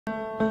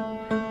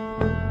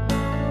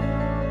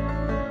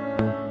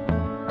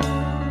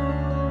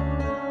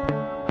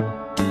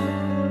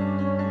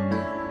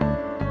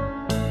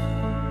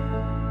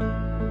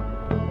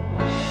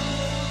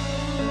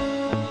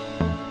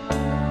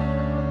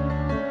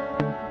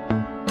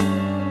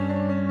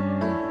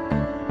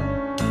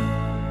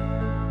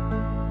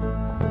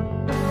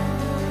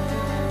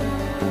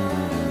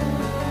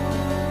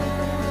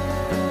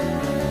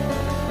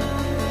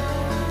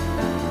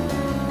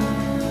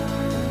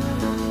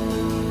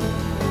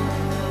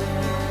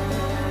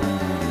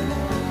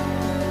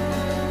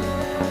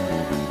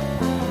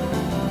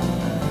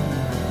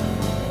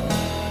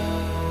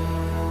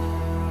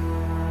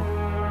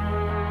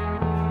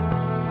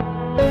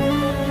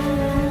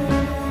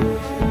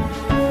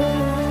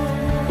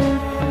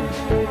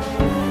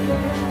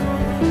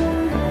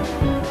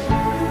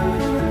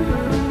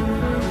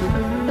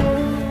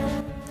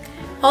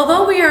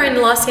here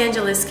in Los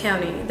Angeles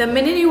County, the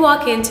minute you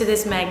walk into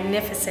this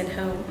magnificent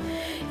home,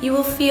 you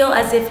will feel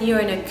as if you're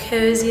in a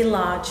cozy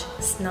lodge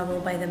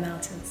snuggled by the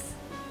mountains.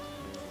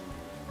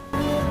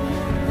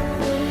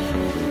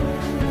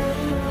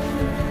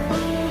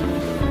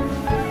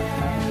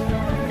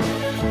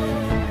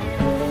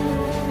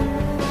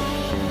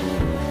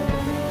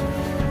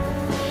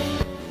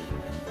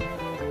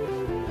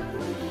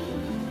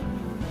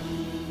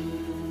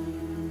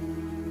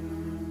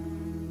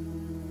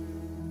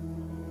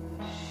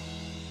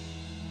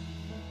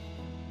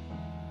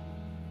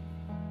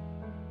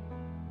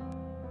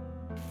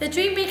 The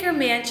DreamMaker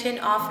mansion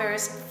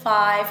offers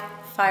 5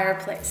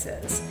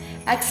 fireplaces,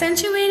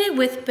 accentuated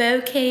with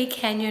bouquet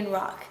canyon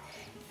rock,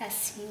 as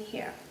seen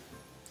here.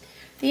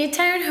 The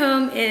entire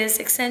home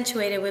is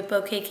accentuated with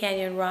bouquet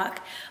canyon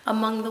rock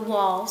among the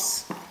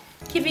walls,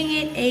 giving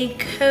it a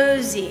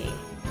cozy,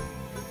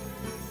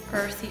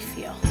 earthy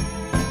feel.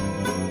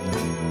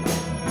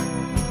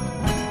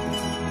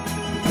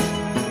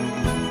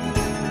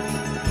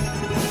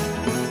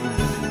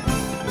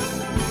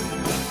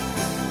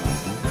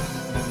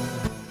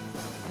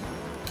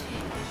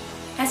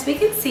 As we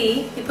can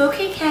see, the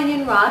bouquet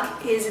canyon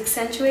rock is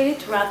accentuated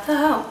throughout the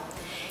home,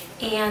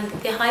 and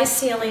the high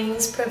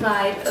ceilings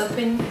provide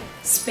open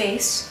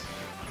space.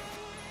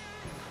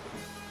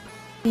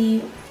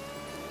 The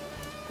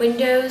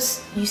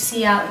windows, you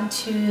see out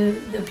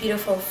into the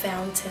beautiful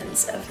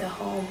fountains of the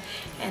home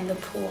and the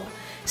pool.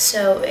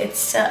 So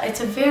it's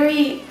a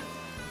very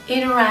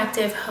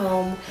interactive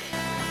home,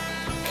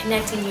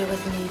 connecting you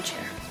with nature.